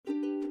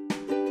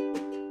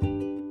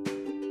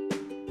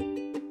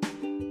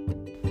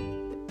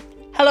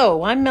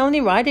Hello, I'm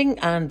Melanie Riding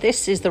and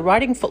this is the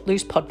Riding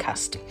Footloose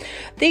podcast.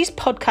 These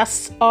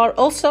podcasts are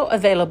also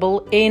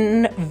available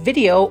in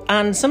video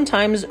and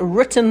sometimes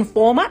written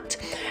format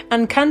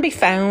and can be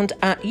found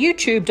at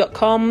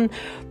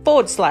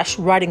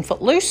youtube.com/Riding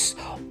Footloose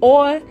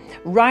or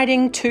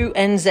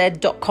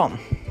riding2nz.com.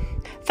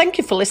 Thank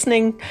you for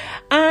listening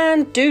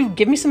and do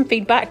give me some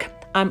feedback.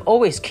 I'm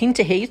always keen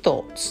to hear your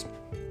thoughts.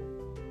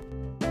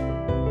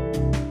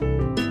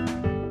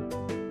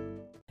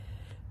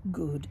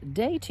 Good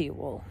day to you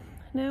all.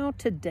 Now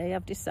today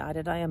I've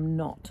decided I am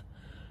not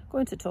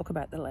going to talk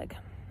about the leg.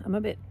 I'm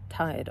a bit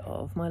tired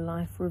of my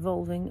life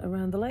revolving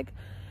around the leg,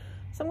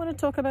 so I'm going to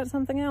talk about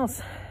something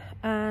else.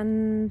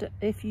 And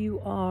if you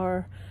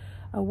are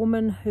a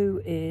woman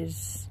who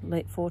is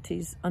late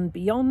 40s and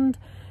beyond,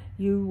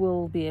 you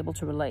will be able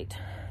to relate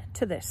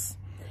to this,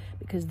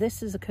 because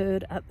this has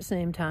occurred at the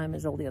same time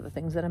as all the other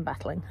things that I'm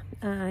battling.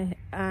 I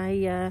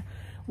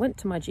went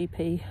to my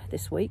GP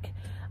this week.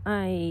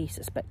 I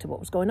suspected what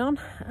was going on,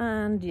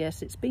 and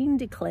yes, it's been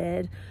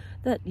declared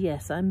that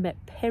yes, I'm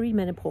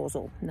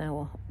perimenopausal.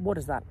 Now, what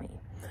does that mean?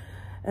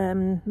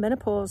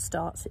 Menopause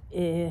starts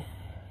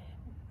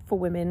for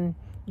women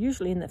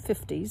usually in their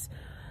 50s,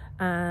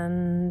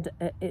 and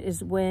it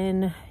is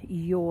when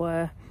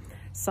your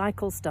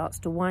cycle starts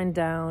to wind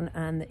down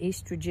and the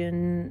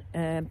estrogen,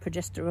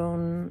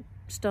 progesterone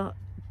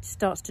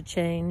starts to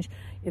change.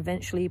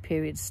 Eventually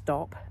periods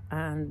stop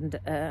and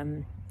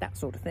that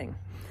sort of thing.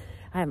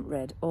 I haven't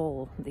read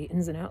all the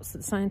ins and outs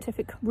of the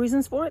scientific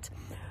reasons for it,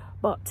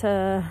 but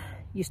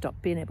you stop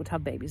being able to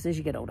have babies as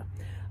you get older.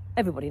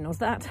 Everybody knows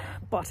that,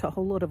 but a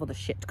whole lot of other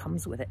shit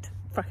comes with it,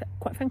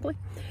 quite frankly.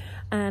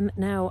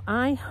 Now,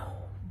 I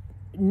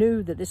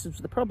knew that this was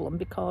the problem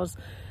because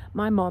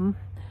my mum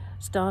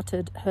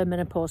started her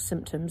menopause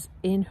symptoms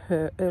in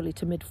her early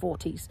to mid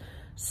 40s.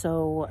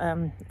 So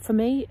for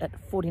me, at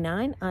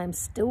 49, I'm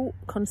still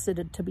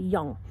considered to be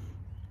young.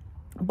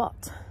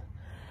 But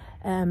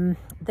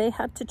they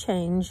had to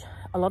change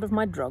a lot of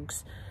my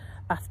drugs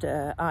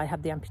after I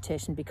had the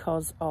amputation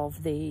because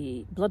of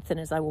the blood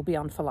thinners I will be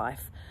on for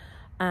life.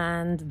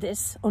 And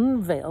this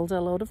unveiled a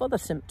load of other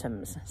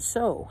symptoms.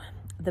 So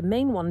the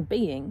main one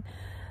being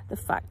the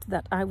fact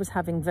that I was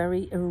having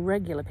very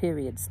irregular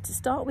periods. To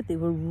start with, they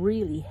were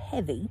really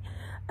heavy,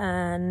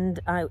 and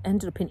I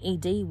ended up in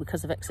ED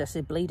because of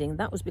excessive bleeding.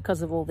 That was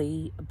because of all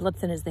the blood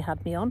thinners they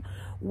had me on.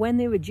 When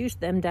they reduced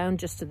them down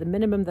just to the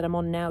minimum that I'm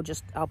on now,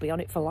 I'll be on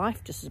it for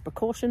life, just as a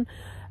precaution,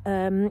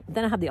 then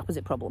I had the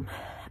opposite problem.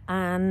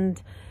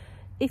 And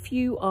if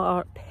you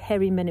are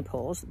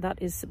perimenopause,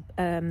 that is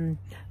the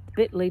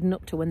bit leading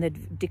up to when they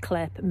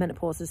declare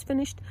menopause is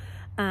finished,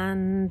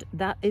 and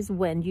that is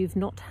when you've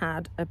not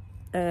had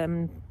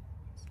a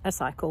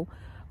cycle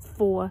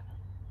for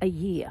a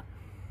year.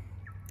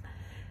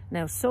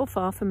 Now, so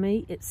far for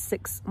me, it's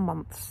 6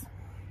 months,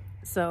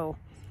 so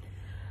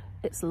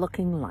it's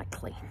looking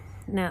likely.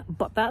 Now,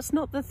 but that's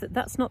not the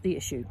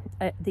issue.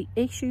 The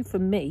issue for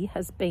me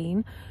has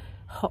been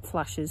hot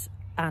flashes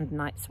and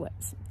night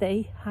sweats.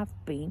 They have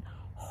been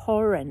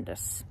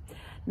horrendous.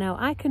 Now,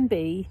 I can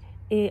be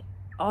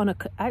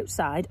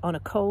outside on a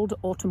cold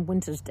autumn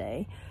winter's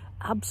day,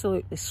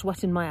 absolutely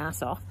sweating my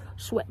ass off,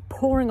 sweat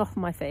pouring off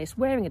my face,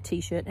 wearing a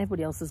t-shirt, and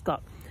everybody else has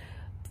got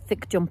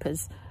thick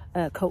jumpers,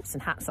 coats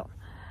and hats on,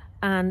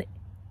 and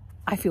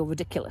I feel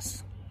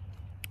ridiculous.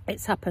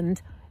 It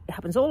happens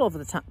all over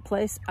the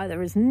place.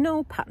 There is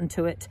no pattern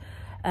to it.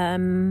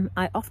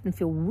 I often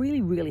feel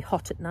really, really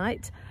hot at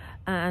night,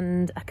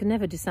 and I can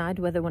never decide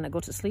whether when I go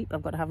to sleep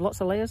I've got to have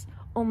lots of layers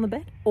on the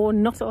bed or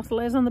not lots of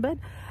layers on the bed.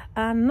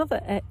 And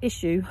another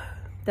issue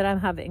that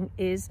I'm having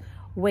is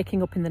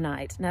waking up in the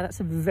night. Now, that's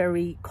a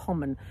very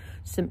common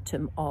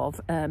symptom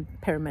of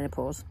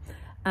perimenopause,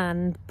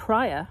 and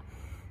prior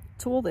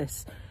to all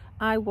this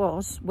I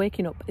was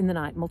waking up in the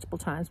night multiple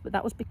times, but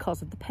that was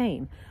because of the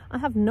pain. I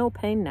have no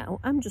pain now.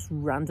 I'm just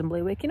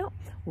randomly waking up.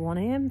 1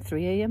 a.m,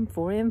 3 a.m,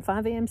 4 a.m,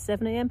 5 a.m,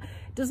 7 a.m.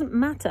 It doesn't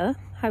matter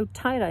how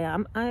tired I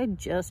am, I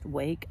just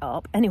wake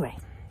up anyway.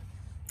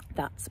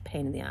 That's a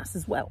pain in the ass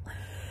as well.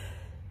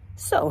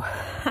 So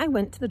I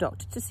went to the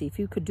doctor to see if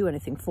he could do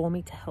anything for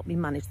me to help me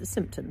manage the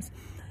symptoms.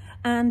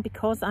 And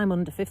because I'm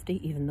under 50,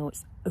 even though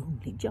it's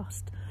only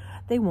just,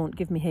 they won't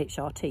give me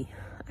HRT.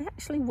 I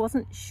actually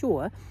wasn't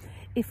sure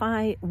if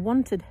I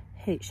wanted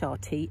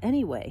HRT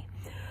anyway.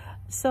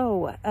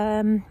 So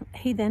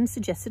he then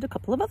suggested a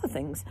couple of other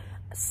things.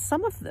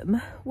 Some of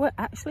them were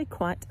actually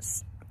quite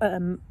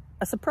a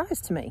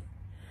surprise to me.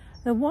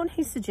 The one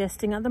he's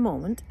suggesting at the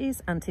moment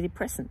is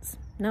antidepressants.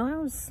 Now, I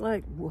was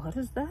like, what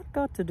has that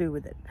got to do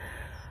with it?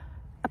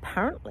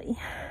 Apparently,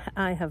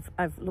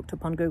 I've looked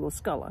up on Google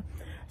Scholar.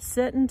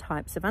 Certain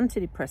types of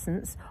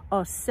antidepressants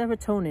are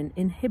serotonin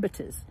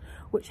inhibitors,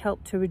 which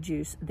help to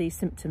reduce the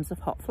symptoms of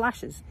hot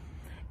flashes.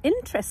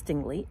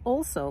 Interestingly,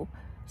 also,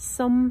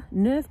 some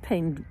nerve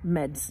pain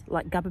meds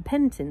like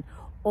gabapentin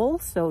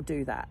also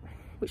do that,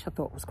 which I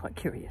thought was quite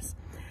curious.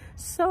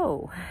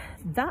 So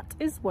that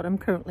is what I'm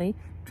currently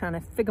trying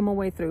to figure my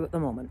way through at the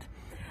moment.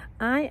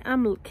 I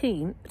am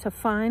keen to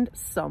find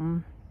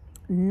some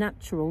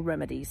natural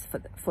remedies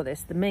for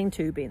this, the main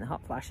two being the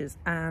hot flashes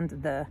and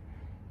the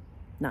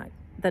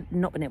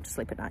not being able to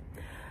sleep at night.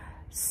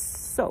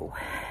 So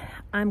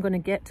I'm going to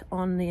get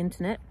on the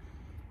internet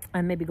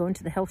and maybe go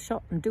into the health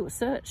shop and do a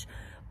search.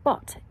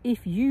 But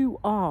if you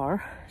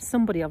are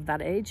somebody of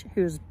that age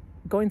who's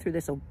going through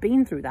this or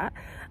been through that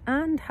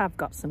and have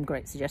got some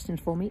great suggestions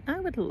for me, I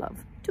would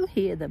love to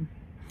hear them.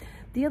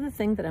 The other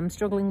thing that I'm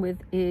struggling with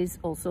is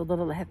also the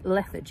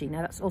lethargy.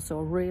 Now that's also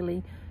a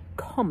really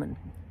common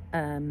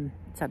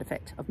side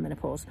effect of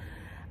menopause.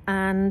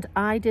 And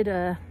I did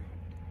a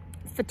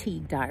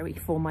fatigue diary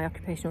for my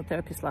occupational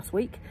therapist last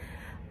week.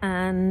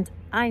 And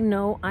I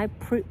know I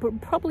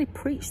probably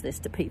preach this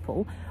to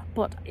people,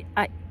 but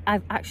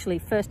I've actually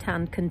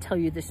firsthand can tell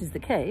you this is the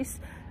case.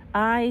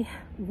 I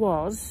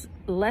was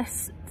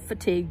less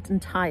fatigued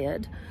and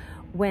tired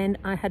when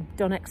I had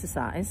done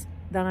exercise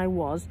than I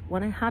was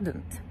when I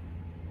hadn't.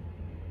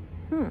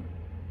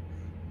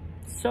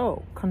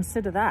 So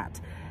consider that.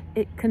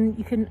 You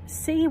can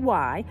see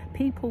why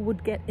people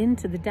would get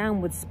into the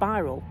downward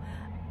spiral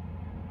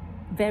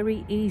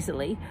very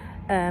easily.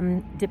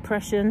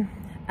 Depression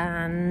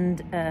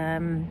and a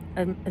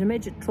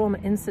major trauma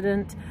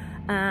incident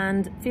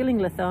and feeling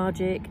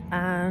lethargic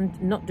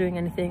and not doing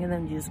anything, and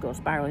then you just go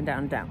spiraling down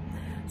and down.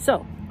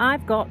 So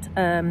I've got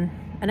an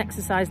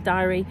exercise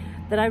diary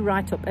that I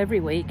write up every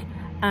week,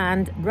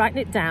 and writing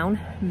it down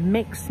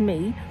makes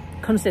me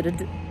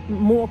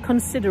more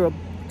considerate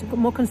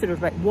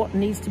about what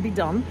needs to be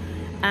done.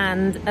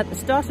 And at the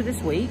start of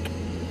this week,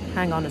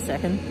 hang on a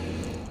second,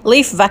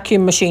 leaf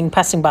vacuum machine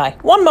passing by,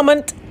 one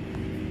moment.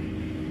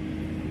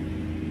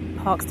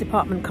 Parks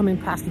department coming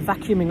past,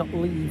 vacuuming up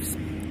leaves.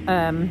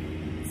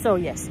 So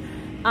yes,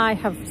 I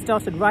have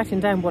started writing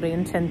down what I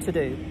intend to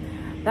do.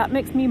 That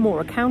makes me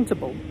more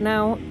accountable.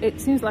 Now, it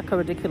seems like a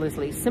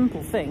ridiculously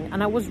simple thing,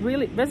 and I was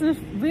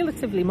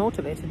relatively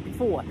motivated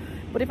before,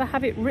 but if I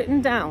have it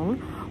written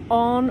down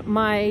on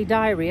my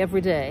diary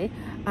every day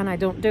and I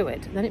don't do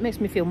it, then it makes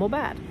me feel more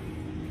bad.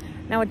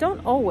 Now, I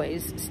don't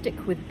always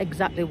stick with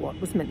exactly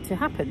what was meant to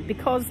happen,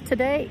 because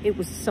today it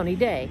was a sunny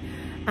day,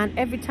 and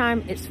every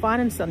time it's fine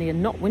and sunny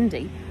and not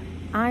windy,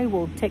 I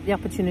will take the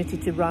opportunity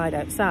to ride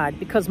outside,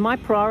 because my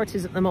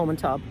priorities at the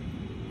moment are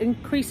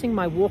increasing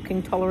my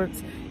walking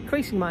tolerance,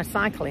 increasing my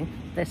cycling.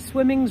 The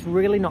swimming's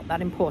really not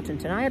that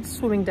important, and I had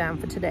swimming down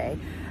for today,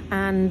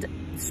 and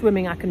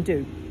swimming I can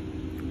do.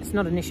 It's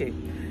not an issue.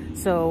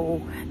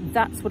 So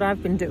that's what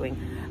I've been doing.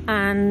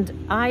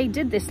 And I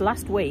did this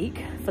last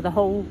week for the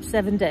whole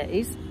 7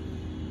 days.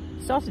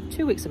 Started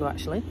 2 weeks ago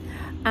actually,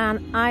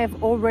 and I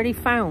have already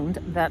found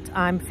that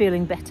I'm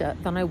feeling better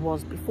than I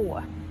was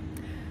before.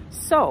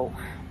 So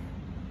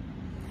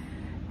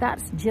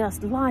that's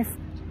just life,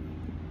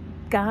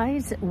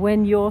 guys.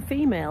 When you're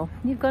female,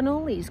 you've got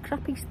all these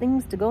crappy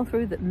things to go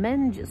through that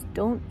men just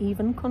don't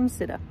even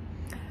consider.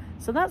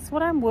 So that's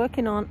what I'm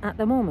working on at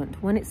the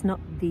moment, when it's not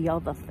the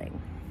other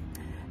thing.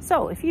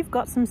 So if you've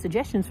got some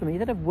suggestions for me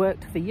that have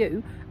worked for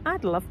you,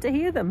 I'd love to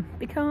hear them,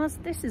 because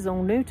this is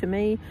all new to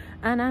me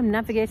and I'm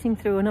navigating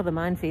through another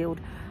minefield,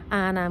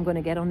 and I'm going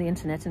to get on the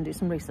internet and do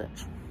some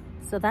research.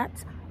 So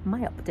that's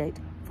my update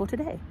for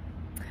today.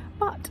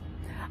 But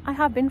I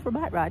have been for a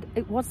bike ride.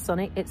 It was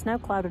sunny, it's now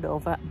clouded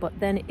over, but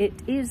then it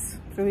is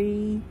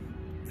 3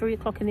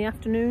 o'clock in the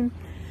afternoon.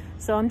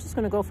 So I'm just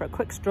going to go for a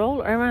quick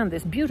stroll around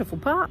this beautiful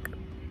park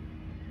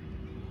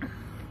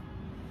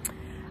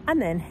and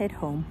then head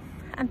home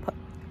and put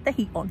the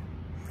heat on.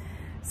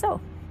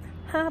 So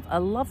have a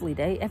lovely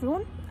day,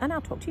 everyone, and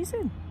I'll talk to you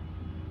soon.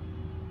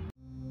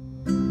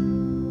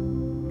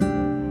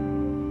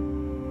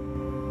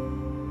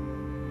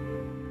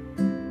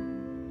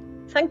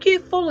 Thank you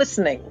for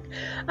listening.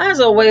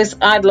 As always,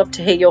 I'd love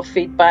to hear your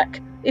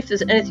feedback. If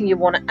there's anything you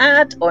want to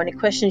add or any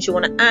questions you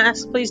want to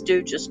ask, please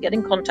do just get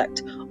in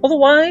contact.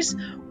 Otherwise,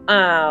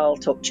 I'll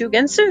talk to you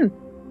again soon.